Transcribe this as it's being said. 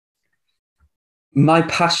My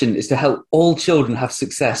passion is to help all children have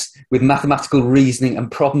success with mathematical reasoning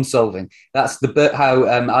and problem solving. That's how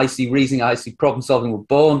I see reasoning, I see problem solving were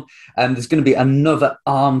born. And there's going to be another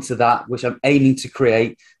arm to that, which I'm aiming to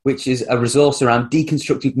create, which is a resource around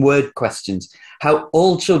deconstructing word questions, how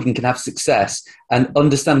all children can have success and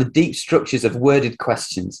understand the deep structures of worded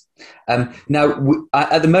questions. Now,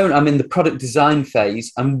 at the moment, I'm in the product design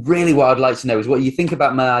phase. And really what I'd like to know is what you think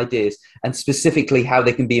about my ideas and specifically how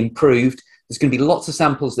they can be improved. There's going to be lots of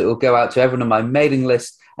samples that will go out to everyone on my mailing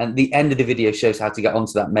list, and the end of the video shows how to get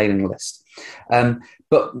onto that mailing list.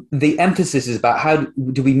 But the emphasis is about how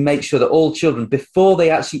do we make sure that all children, before they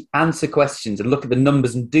actually answer questions and look at the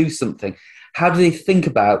numbers and do something, how do they think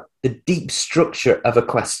about the deep structure of a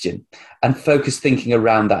question and focus thinking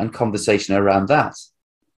around that and conversation around that?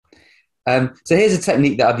 So here's a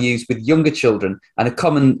technique that I've used with younger children and a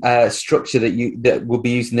common structure that will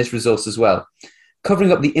be used in this resource as well.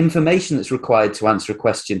 Covering up the information that's required to answer a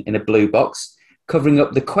question in a blue box, covering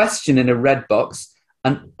up the question in a red box,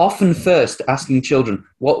 and often first asking children,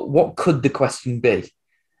 what could the question be?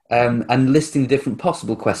 And listing the different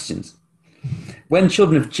possible questions. When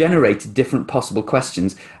children have generated different possible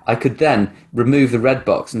questions, I could then remove the red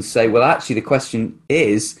box and say, well, actually, the question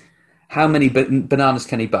is, how many bananas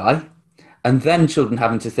can he buy? And then children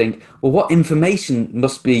having to think, well, what information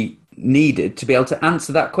must be needed to be able to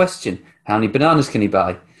answer that question? How many bananas can he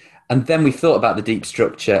buy? And then we thought about the deep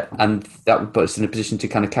structure, and that would put us in a position to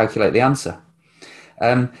kind of calculate the answer.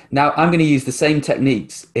 Now, I'm going to use the same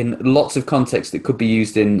techniques in lots of contexts that could be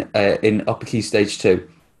used in upper key stage 2.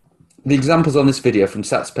 The examples on this video from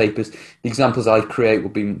SATS papers, the examples I create will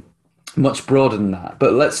be much broader than that.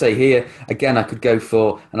 But let's say here, again, I could go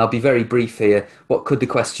for, and I'll be very brief here, what could the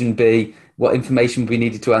question be? What information would be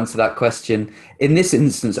needed to answer that question? In this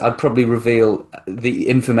instance, I'd probably reveal the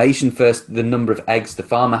information first, the number of eggs the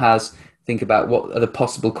farmer has, think about what are the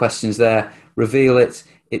possible questions there, reveal it.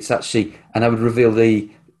 And I would reveal the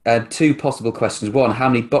two possible questions. One, how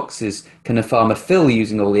many boxes can a farmer fill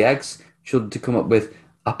using all the eggs? Children to come up with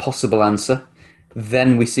a possible answer.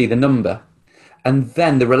 Then we see the number. And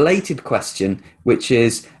then the related question, which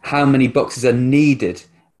is how many boxes are needed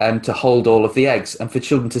to hold all of the eggs, and for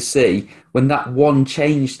children to see when that one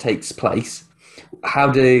change takes place, how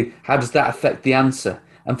does that affect the answer,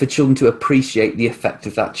 and for children to appreciate the effect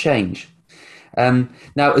of that change.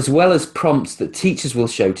 Now, as well as prompts that teachers will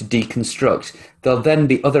show to deconstruct, there'll then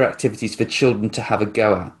be other activities for children to have a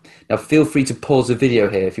go at. Now, feel free to pause the video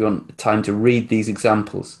here if you want time to read these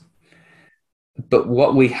examples. But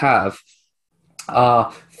what we have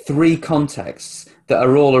are 3 contexts that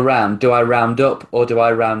are all around, do I round up or do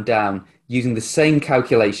I round down, using the same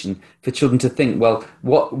calculation for children to think, well,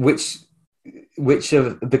 which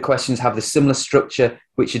of the questions have the similar structure,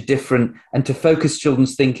 which are different, and to focus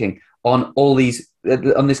children's thinking on all these,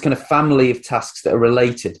 on this kind of family of tasks that are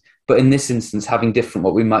related, but in this instance, having different,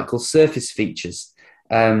 what we might call surface features,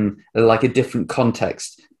 like a different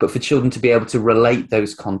context, but for children to be able to relate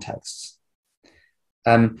those contexts.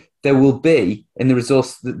 There will be, in the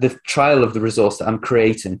resource, the trial of the resource that I'm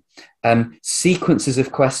creating, sequences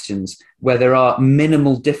of questions where there are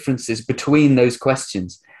minimal differences between those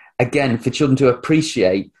questions. Again, for children to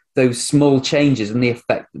appreciate those small changes and the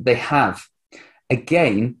effect that they have.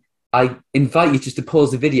 Again, I invite you just to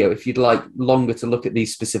pause the video if you'd like longer to look at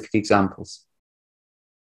these specific examples.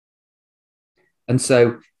 And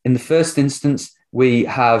so in the first instance, we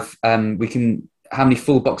have, how many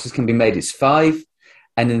full boxes can be made? It's 5.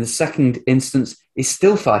 And in the second instance, it's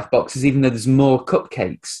still 5 boxes, even though there's more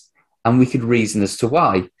cupcakes. And we could reason as to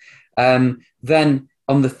why. Then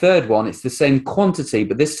on the third one, it's the same quantity,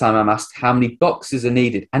 but this time I'm asked how many boxes are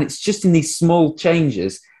needed. And it's just in these small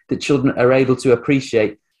changes that children are able to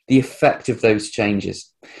appreciate the effect of those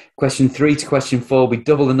changes. Question 3 to question 4, we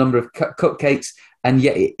double the number of cupcakes, and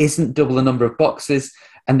yet it isn't double the number of boxes.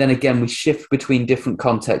 And then again, we shift between different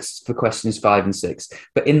contexts for questions 5 and 6.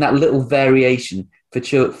 But in that little variation for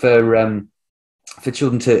children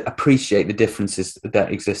to appreciate the differences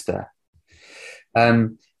that exist there.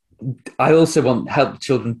 I also want to help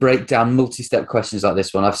children break down multi-step questions like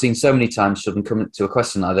this one. I've seen so many times children come to a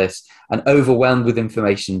question like this and overwhelmed with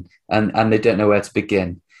information and they don't know where to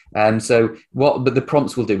begin. So what the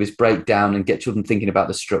prompts will do is break down and get children thinking about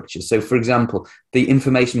the structure. So, for example, the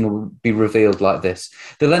information will be revealed like this.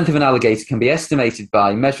 The length of an alligator can be estimated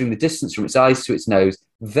by measuring the distance from its eyes to its nose.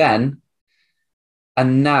 Then,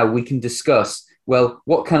 and now we can discuss, well,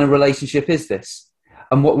 what kind of relationship is this?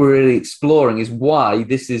 And what we're really exploring is why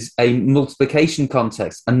this is a multiplication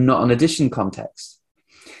context and not an addition context.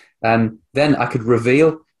 Then I could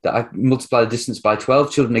reveal that I multiply the distance by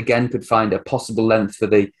 12. Children again could find a possible length for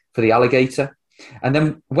the alligator. And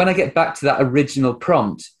then when I get back to that original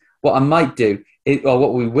prompt, what I might do, or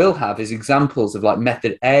what we will have, is examples of like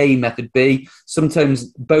method A, method B. Sometimes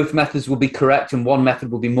both methods will be correct and one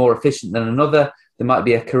method will be more efficient than another. There might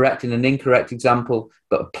be a correct and an incorrect example,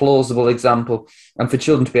 but a plausible example. And for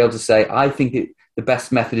children to be able to say, I think the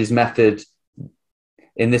best method is method,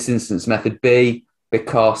 in this instance, method B,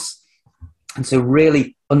 because, and so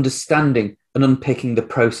really understanding and unpicking the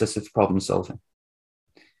process of problem solving.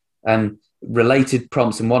 And related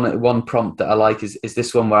prompts, and one prompt that I like is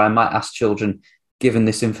this one, where I might ask children, given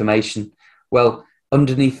this information, well,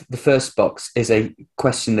 underneath the first box is a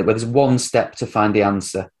question where there's one step to find the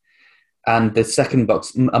answer. And the second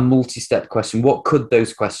box, a multi-step question. What could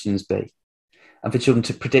those questions be? And for children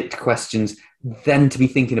to predict questions, then to be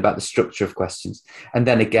thinking about the structure of questions. And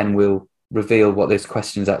then again, we'll reveal what those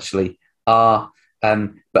questions actually are.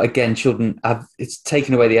 But again, children it's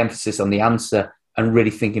taken away the emphasis on the answer and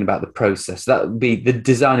really thinking about the process. That would be the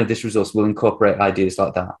design of this resource will incorporate ideas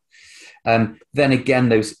like that. Then again,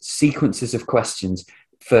 those sequences of questions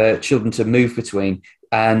for children to move between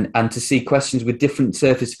and to see questions with different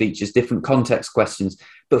surface features, different context questions,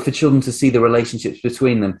 but for children to see the relationships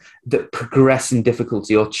between them that progress in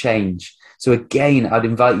difficulty or change. So again, I'd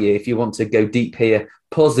invite you, if you want to go deep here,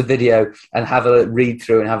 pause the video and have a read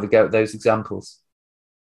through and have a go at those examples.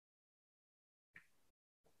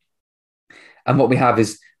 And what we have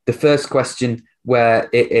is the first question where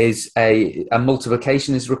it is a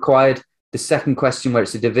multiplication is required. The second question where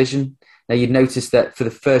it's a division. Now you'd notice that for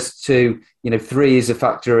the first two, 3 is a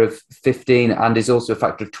factor of 15 and is also a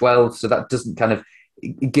factor of 12. So that doesn't kind of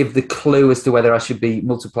give the clue as to whether I should be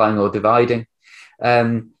multiplying or dividing.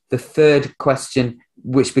 The third question,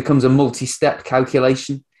 which becomes a multi-step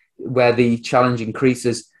calculation where the challenge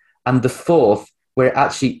increases. And the fourth, where it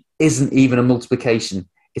actually isn't even a multiplication.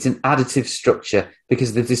 It's an additive structure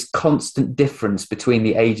because there's this constant difference between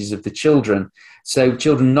the ages of the children. So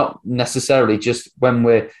children, not necessarily just when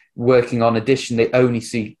we're working on addition, they only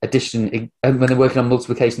see addition. And when they're working on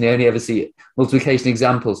multiplication, they only ever see multiplication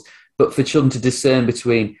examples. But for children to discern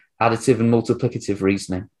between additive and multiplicative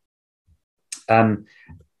reasoning.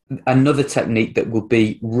 Another technique that will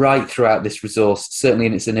be right throughout this resource, certainly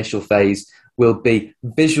in its initial phase, will be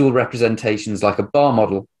visual representations like a bar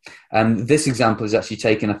model. And this example is actually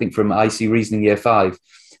taken, I think, from IC Reasoning Year 5,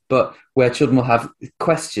 but where children will have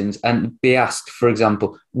questions and be asked, for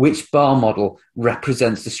example, which bar model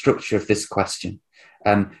represents the structure of this question,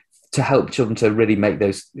 to help children to really make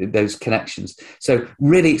those connections. So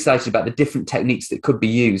really excited about the different techniques that could be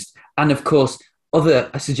used. And of course,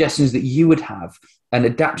 other suggestions that you would have and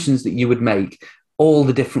adaptations that you would make, all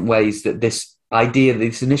the different ways that this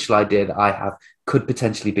initial idea that I have could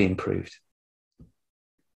potentially be improved.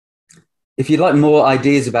 If you'd like more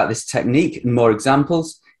ideas about this technique and more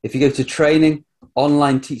examples, if you go to training,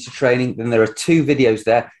 online teacher training, then there are 2 videos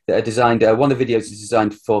there that are designed. One of the videos is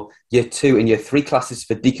designed for Year 2 and Year 3 classes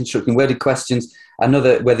for deconstructing worded questions.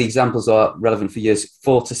 Another where the examples are relevant for Years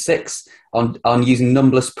 4 to 6 on using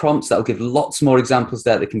numberless prompts. That'll give lots more examples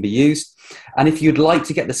there that can be used. And if you'd like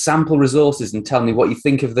to get the sample resources and tell me what you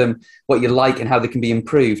think of them, what you like and how they can be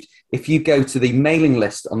improved, if you go to the mailing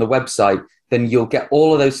list on the website, then you'll get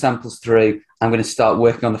all of those samples through. I'm going to start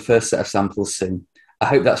working on the first set of samples soon. I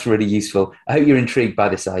hope that's really useful. I hope you're intrigued by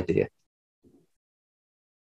this idea.